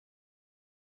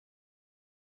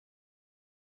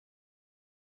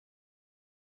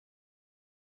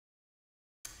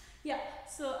Yeah,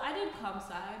 so I did comp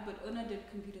sci, but Ona did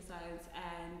computer science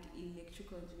and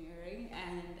electrical engineering,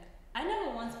 and I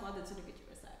never once bothered to look at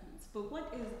your assignments. But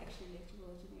what is actually electrical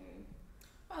engineering?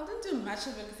 Well, I didn't do much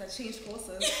of it because I changed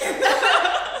courses.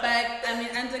 But I mean,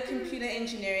 under computer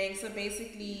engineering, so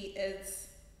basically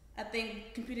I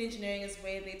think computer engineering is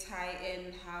where they tie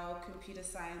in how computer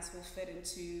science will fit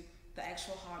into the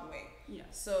actual hardware. Yeah.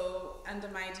 So under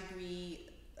my degree,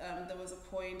 there was a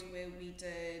point where we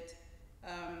did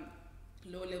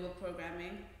low-level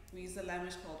programming. We used a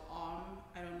language called ARM.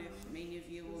 I don't know if many of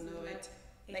you will know it.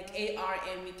 Like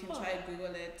ARM, you can try and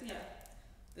Google it. Yeah.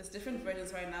 There's different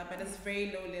versions right now, but it's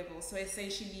very low level. So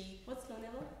essentially, What's low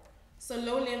level? so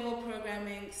low level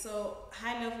programming. So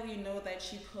high level, you know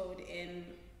that you code in,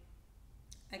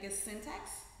 I guess,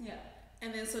 syntax. Yeah.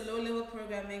 And then so low level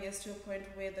programming is to a point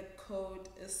where the code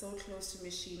is so close to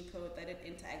machine code that it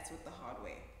interacts with the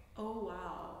hardware. Oh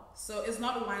wow. So it's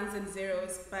not ones and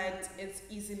zeros, but it's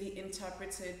easily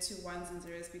interpreted to ones and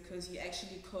zeros because you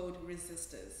actually code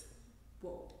resistors.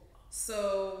 Whoa.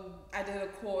 So I did a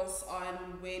course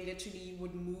on where literally you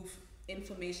would move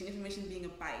information being a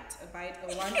byte, a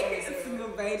 1 or a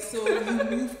 0. So you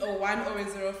move a 1 or a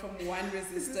 0 from one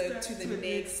resistor to the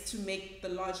next to make the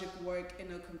logic work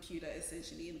in a computer,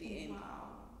 essentially, in the end.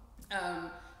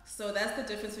 Wow. So that's the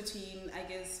difference between, I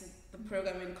guess, the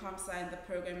programming comp sci and the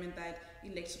programming that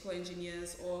electrical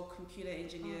engineers or computer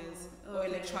engineers or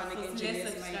electronic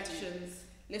engineers might do.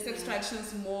 Less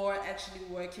extractions, more actually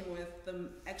working with the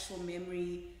actual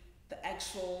memory, the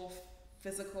actual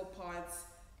physical parts.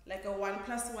 Like a 1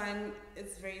 + 1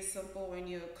 is very simple when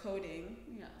you're coding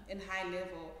in high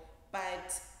level,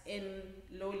 but in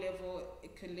low level,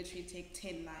 it could literally take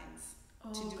 10 lines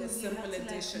to do a simple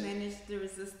addition. Like manage the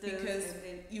resistors because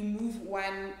you move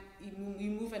you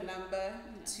move a number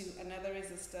to another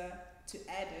resistor to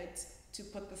add it, to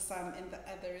put the sum in the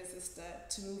other resistor,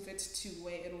 to move it to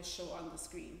where it'll show on the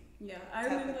screen. Yeah, I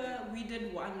remember we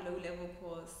did one low-level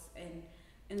course and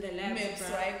in the lab, MIPS,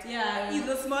 right? Yeah,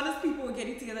 the smartest people were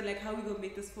getting together like, how we gonna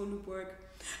make this for loop work?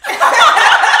 Everyone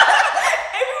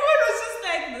was just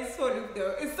like, this for loop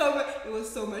though. It was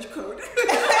so much code.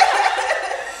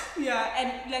 Yeah,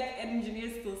 and like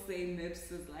engineers still say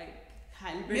MIPS is like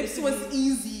highly. MIPS was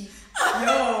easy.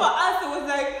 No, for us it was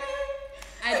like.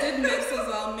 I did MIPS as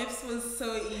well. MIPS was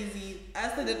so easy.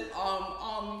 As I did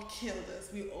ARM killed us.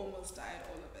 We almost died,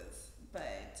 all of us.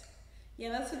 But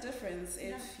yeah, that's the difference.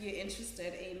 If you're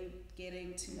interested in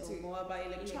getting to know more about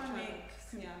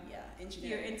electronics,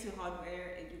 engineering. You're into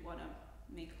hardware and you want to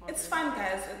make hardware. It's fun,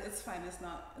 guys. It's fun. It's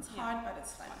not. It's hard, but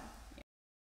it's fun.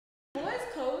 Boys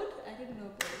code? I didn't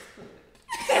know boys code.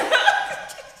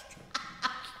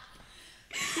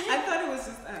 I thought it was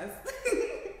just us.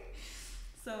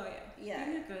 So being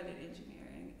a girl in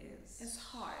engineering it's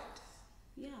hard.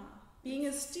 Yeah. Being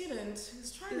a student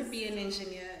who's trying to be an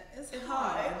engineer is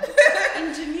hard.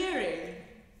 Engineering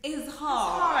is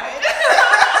hard.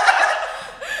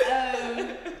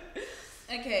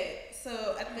 Okay,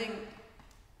 so I think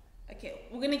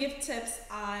we're gonna give tips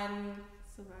on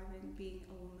surviving being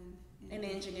a woman in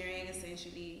engineering,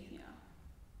 essentially. Yeah.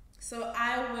 So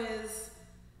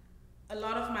a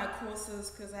lot of my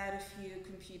courses, because I had a few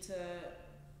computer,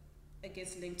 I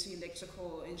guess, linked to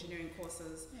electrical engineering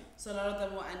courses. Yeah. So a lot of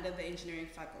them were under the engineering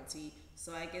faculty.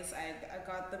 So I guess I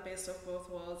got the best of both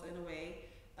worlds in a way.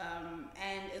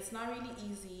 And it's not really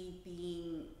easy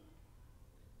being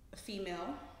a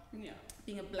female,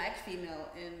 being a black female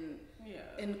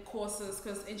in courses,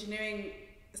 because engineering,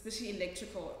 especially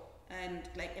electrical and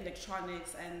like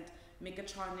electronics and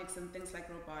mechatronics and things like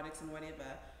robotics and whatever,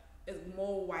 is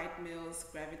more white males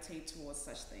gravitate towards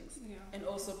such things. And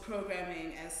also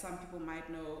programming, as some people might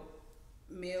know,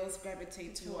 males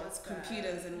gravitate towards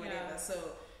computers and whatever. So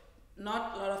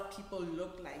not a lot of people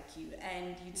look like you,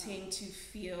 and you tend to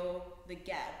feel the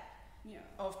gap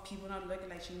of people not looking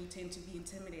like you, and you tend to be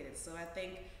intimidated. So I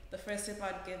think the first tip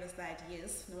I'd give is that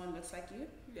yes, no one looks like you,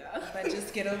 but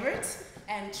just get over it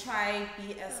and try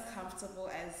be as comfortable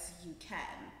as you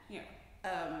can.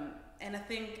 And I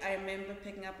think I remember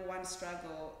picking up one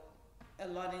struggle a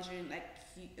lot in engineering, like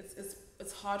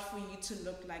it's hard for you to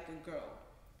look like a girl.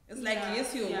 It's like,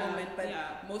 yes, you're a woman, but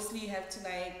mostly you have to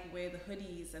like wear the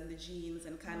hoodies and the jeans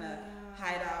and kind of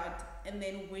hide out. And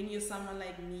then when you're someone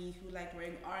like me who like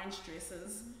wearing orange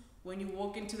dresses, when you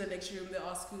walk into the lecture room, they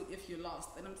ask you if you're lost.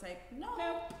 And I'm like,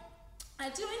 no. I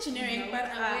do engineering,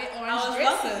 but I wear orange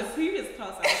dresses. I was in the previous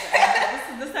class. I was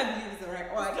like, this I believe is the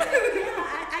right one.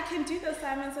 I can do the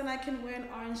assignments and I can wear an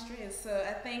orange dress. So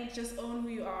I think just own who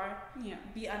you are.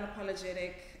 Be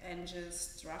unapologetic and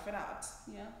just rough it out.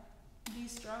 Be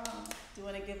strong. Do you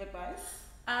want to give advice?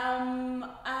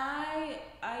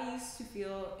 I used to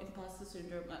feel imposter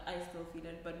syndrome. I still feel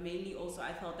it, but mainly also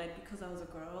I felt that because I was a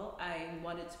girl, I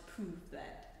wanted to prove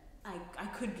that I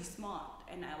could be smart,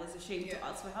 and I was ashamed to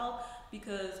ask for help,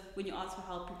 because when you ask for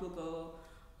help, people go,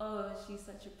 "Oh, she's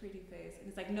such a pretty face," and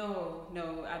it's like, no,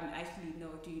 I'm actually no.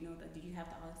 Do you know that? Do you have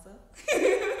the answer?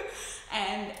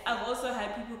 And I've also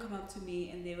had people come up to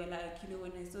me and they were like,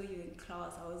 when I saw you in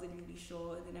class, I wasn't really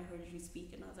sure, and then I heard you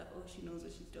speak, and I was like, oh, she knows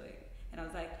what she's doing, and I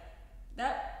was like,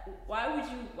 why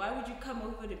would you come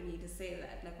over to me to say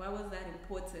that? Like, why was that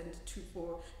important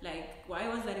why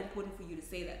was that important for you to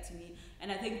say that to me?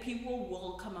 And I think people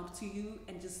will come up to you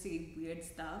and just say weird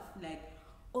stuff like,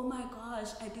 oh my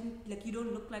gosh, I didn't, like, you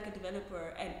don't look like a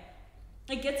developer, and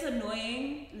it gets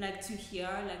annoying, like, to hear,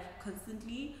 like,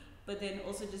 constantly, but then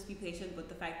also just be patient with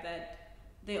the fact that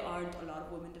there aren't a lot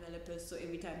of women developers, so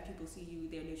every time people see you,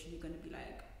 they're literally going to be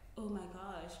like, oh my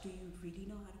gosh, do you really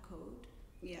know how to code?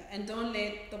 Yeah, and don't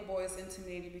let the boys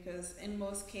intimidate you, because in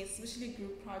most cases, especially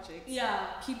group projects,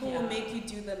 people will make you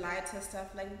do the lighter stuff,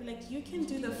 like you can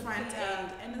do the front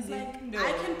end, and it's like, no.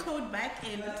 I can code back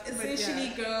end. Essentially,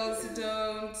 girls,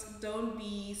 don't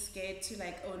be scared to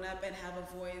like own up and have a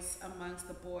voice amongst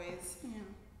the boys. Yeah.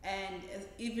 And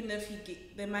even if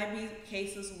there might be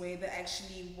cases where they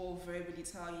actually will verbally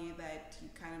tell you that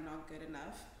you're kind of not good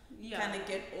enough. Kind of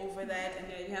get over that, and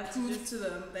you have to prove to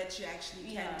them that you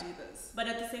actually can do this. But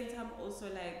at the same time, also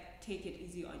like take it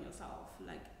easy on yourself.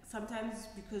 Like sometimes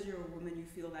because you're a woman, you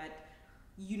feel that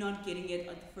you're not getting it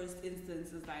at the first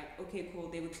instance. Is like, okay, cool,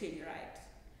 they were clearly right.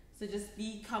 So just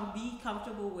be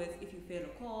comfortable with if you fail a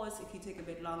course, if you take a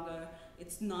bit longer.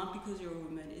 It's not because you're a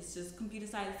woman. It's just computer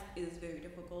science is very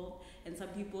difficult, and some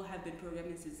people have been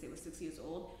programming since they were 6 years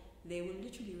old. They will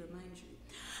literally remind you.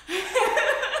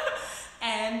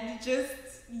 And just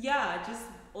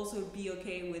also be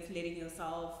okay with letting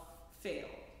yourself fail.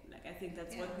 Like, I think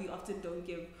that's what we often don't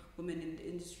give women in the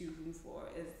industry room for,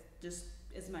 is just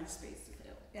as much space to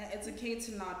fail. Yeah, it's okay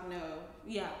to not know.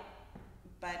 Yeah.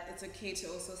 But it's okay to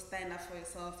also stand up for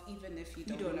yourself, even if you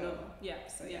don't know. Yeah.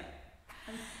 So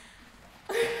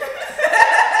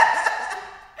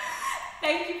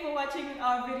Thank you for watching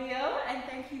our video, and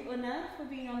thank you, Ona, for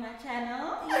being on my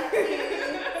channel.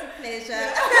 It's a pleasure.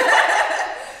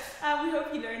 We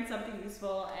hope you learned something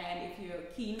useful, and if you're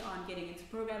keen on getting into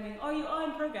programming, or you are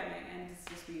in programming, and this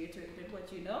just reiterated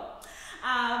what you know,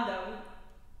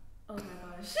 oh my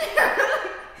gosh.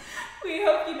 We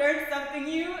hope you learned something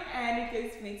new, and it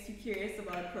just makes you curious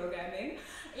about programming.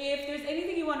 If there's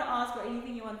anything you want to ask or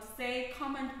anything you want to say,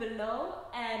 comment below,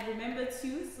 and remember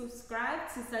to subscribe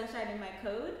to Sunshine in My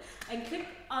Code and click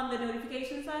on the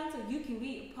notification sign so you can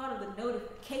be a part of the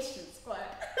notification squad.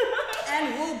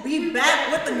 And we'll be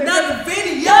back with another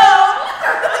video.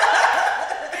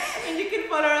 And you can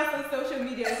follow us on social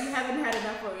media if you haven't had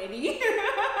enough already.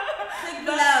 Click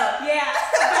below. Yeah.